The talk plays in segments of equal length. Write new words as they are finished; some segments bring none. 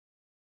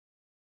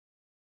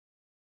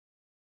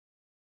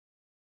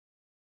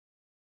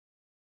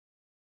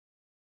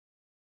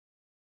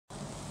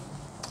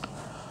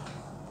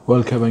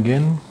Welcome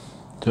again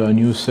to a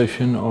new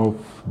session of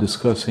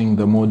discussing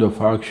the mode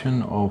of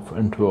action of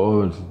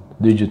intraoral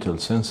digital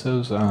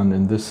sensors, and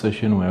in this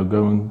session we are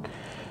going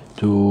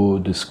to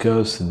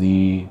discuss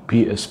the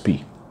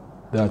PSP,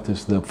 that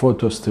is the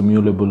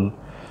photostimulable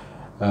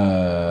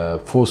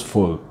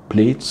phosphor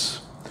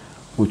plates,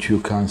 which you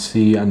can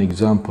see an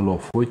example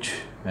of which.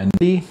 And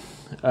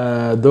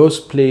those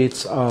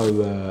plates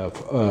are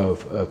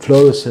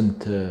fluorescent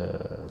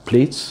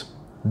plates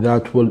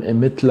that will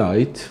emit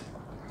light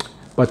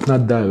but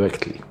not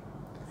directly.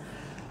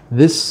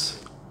 This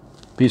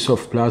piece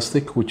of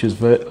plastic, which is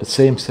the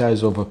same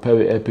size of a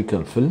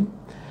periapical film,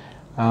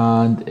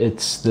 and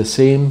it's the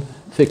same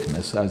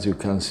thickness as you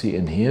can see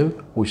in here,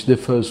 which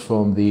differs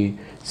from the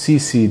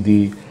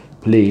CCD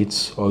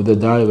plates or the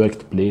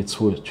direct plates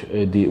which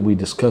we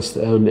discussed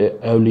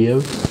earlier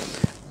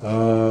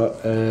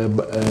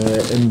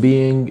in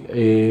being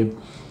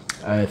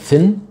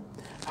thin.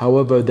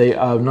 However, they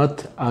are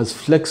not as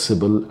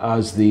flexible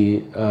as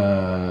the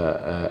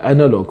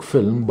analog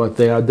film, but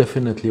they are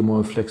definitely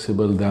more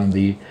flexible than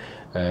the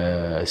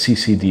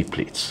CCD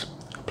plates.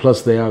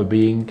 Plus, they are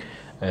being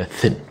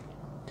thin.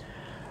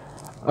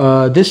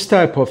 This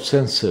type of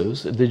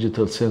sensors,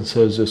 digital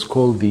sensors, is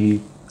called the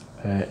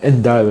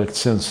indirect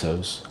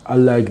sensors,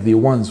 unlike the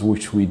ones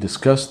which we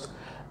discussed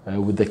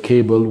with the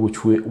cable,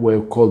 which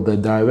were called the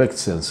direct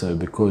sensor,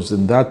 because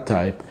in that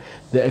type,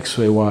 the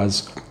X-ray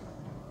was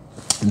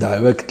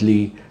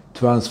directly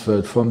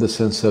transferred from the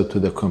sensor to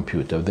the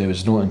computer. There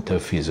is no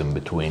interface in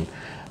between,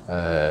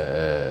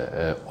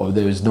 or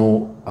there is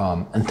no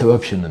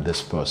interruption in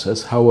this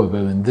process. However,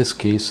 in this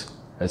case,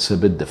 it's a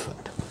bit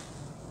different.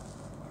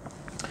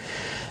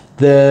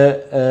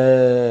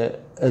 The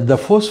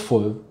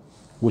phosphor,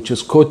 which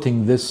is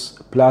coating this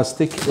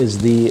plastic, is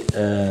the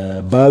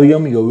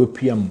barium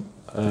europium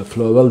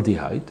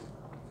fluoraldehyde,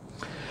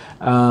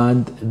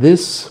 and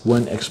this,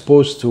 when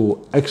exposed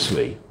to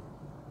X-ray,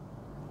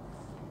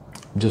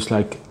 just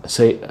like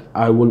say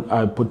I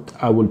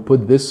will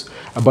put this.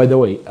 By the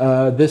way,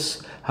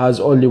 this has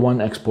only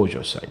one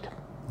exposure side,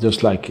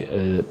 just like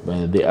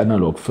the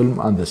analog film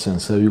and the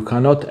sensor. You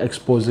cannot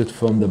expose it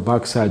from the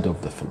back side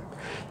of the film.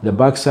 The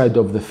back side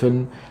of the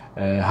film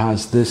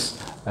has this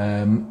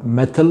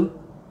metal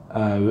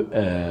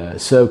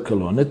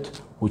circle on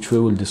it, which we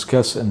will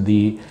discuss in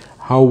the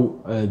how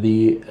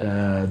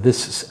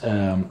this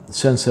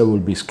sensor will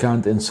be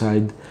scanned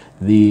inside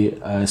the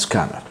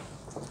scanner.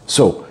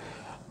 So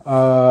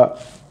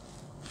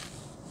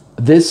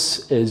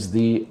this is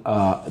the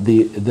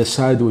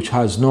side which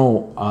has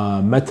no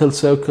metal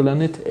circle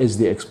in it is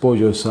the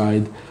exposure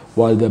side,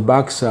 while the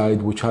back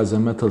side, which has a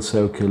metal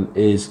circle,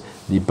 is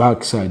the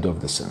back side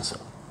of the sensor.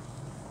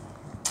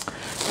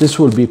 This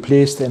will be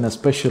placed in a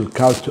special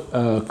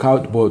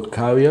cardboard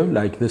carrier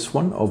like this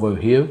one over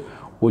here,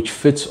 which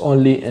fits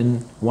only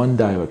in one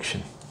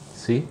direction.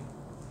 See?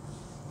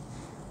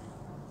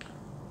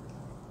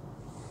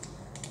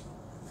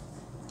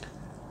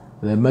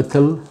 The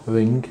metal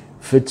ring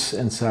fits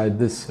inside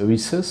this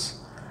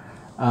recess,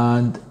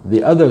 and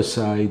the other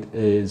side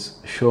is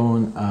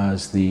shown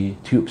as the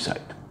tube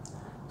side.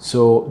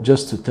 So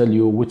just to tell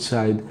you which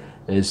side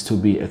is to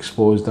be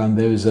exposed, and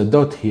there is a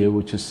dot here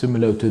which is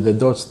similar to the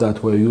dots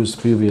that were used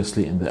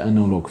previously in the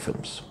analog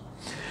films.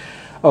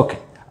 Okay,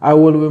 I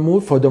will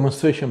remove for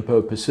demonstration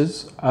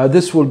purposes.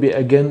 This will be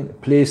again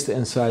placed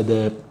inside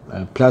a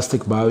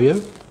plastic barrier,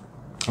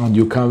 and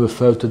you can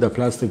refer to the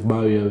plastic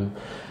barrier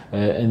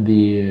in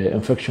the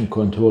infection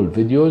control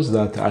videos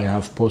that I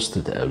have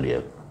posted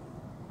earlier.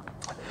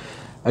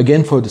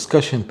 Again, for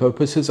discussion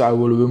purposes, I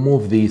will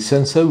remove the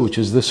sensor, which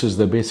is this is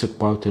the basic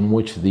part in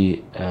which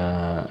the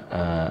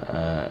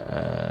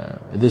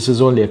this is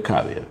only a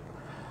carrier.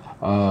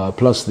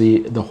 Plus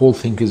the whole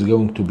thing is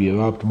going to be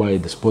wrapped by a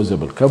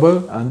disposable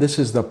cover, and this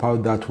is the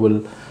part that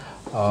will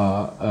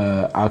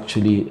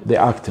actually the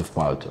active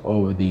part,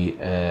 or the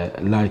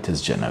light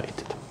is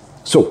generated.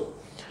 So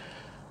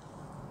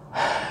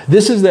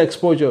this is the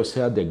exposure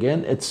side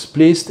again. It's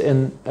placed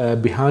in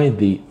behind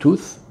the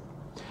tooth,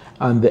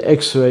 and the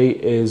X-ray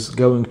is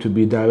going to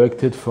be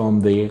directed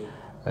from the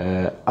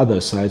other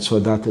side so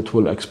that it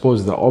will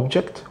expose the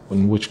object,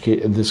 in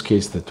this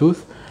case the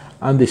tooth,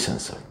 and the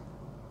sensor.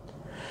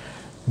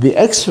 The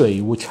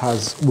X-ray, which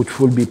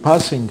will be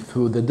passing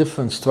through the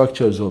different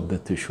structures of the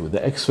tissue,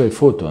 the X-ray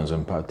photons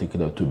in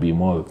particular, to be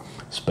more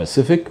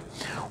specific,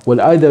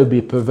 will either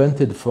be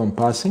prevented from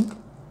passing,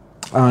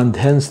 and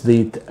hence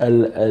the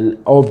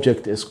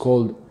object is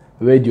called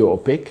radio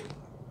opaque,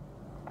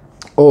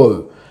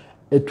 or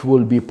it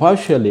will be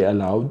partially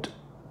allowed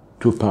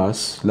to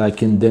pass,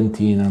 like in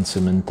dentine and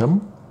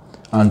cementum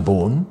and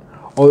bone,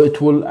 or it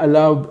will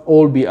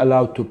be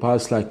allowed to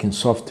pass, like in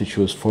soft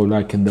tissues, for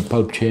like in the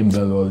pulp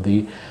chamber or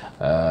the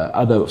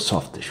other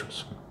soft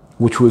tissues,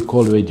 which we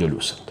call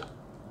radiolucent.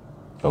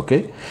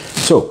 Okay,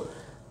 so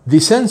the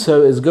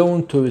sensor is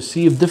going to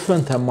receive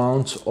different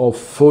amounts of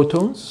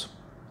photons,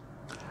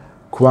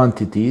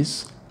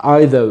 quantities,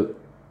 either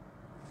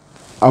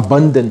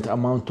abundant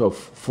amount of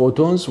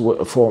photons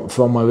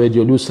from a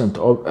radiolucent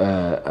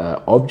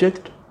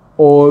object,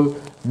 or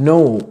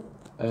no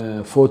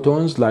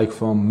photons, like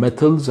from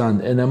metals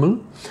and enamel,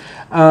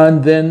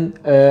 and then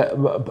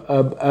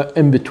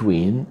in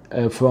between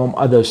from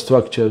other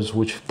structures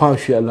which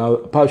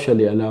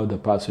partially allow the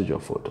passage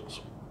of photons.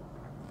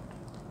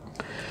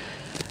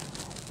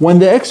 When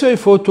the X-ray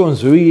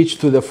photons reach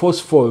to the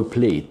phosphor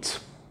plate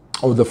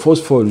or the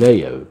phosphor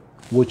layer,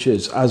 which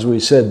is, as we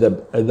said,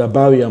 the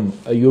barium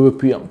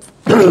europium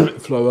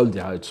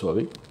fluoraldehyde,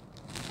 sorry,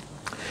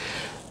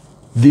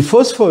 the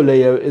phosphor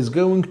layer is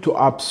going to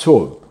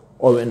absorb,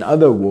 or in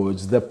other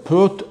words, the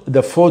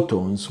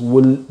photons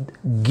will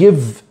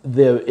give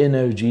their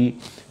energy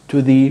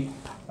to the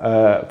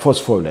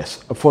phosphor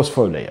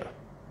layer.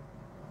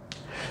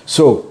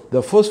 So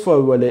the phosphor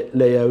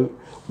layer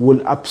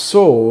will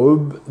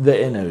absorb the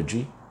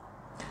energy,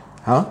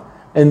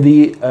 and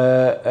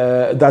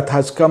that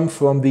has come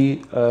from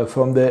the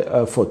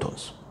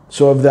photons.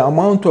 So if the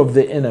amount of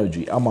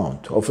energy,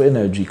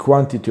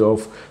 quantity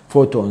of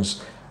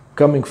photons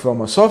coming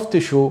from a soft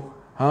tissue,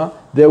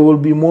 there will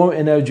be more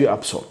energy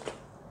absorbed.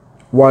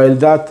 While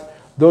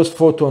those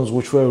photons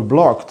which were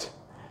blocked,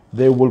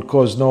 they will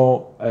cause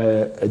no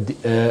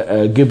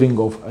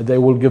they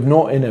will give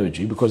no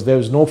energy, because there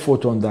is no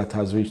photon that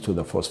has reached to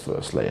the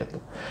phosphorus layer.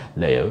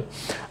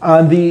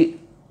 And the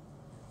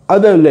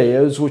other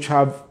layers which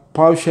have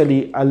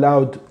partially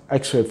allowed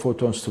X-ray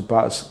photons to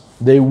pass,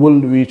 they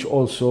will reach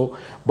also,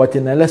 but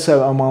in a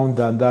lesser amount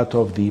than that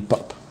of the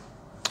pulp.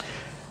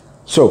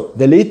 So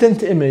the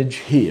latent image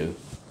here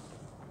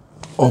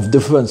of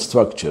different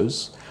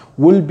structures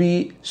will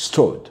be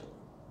stored.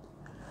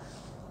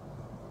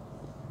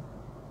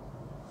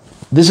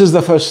 This is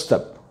the first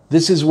step.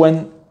 This is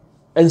when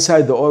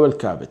inside the oral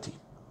cavity.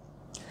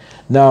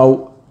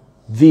 Now,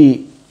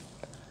 the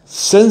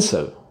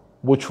sensor,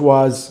 which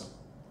was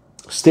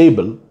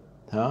stable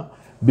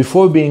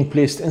before being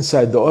placed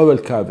inside the oral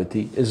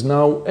cavity, is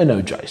now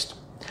energized.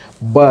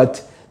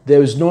 But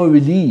there is no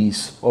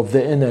release of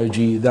the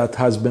energy that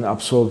has been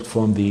absorbed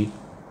from the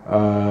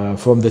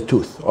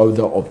tooth or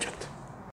the object.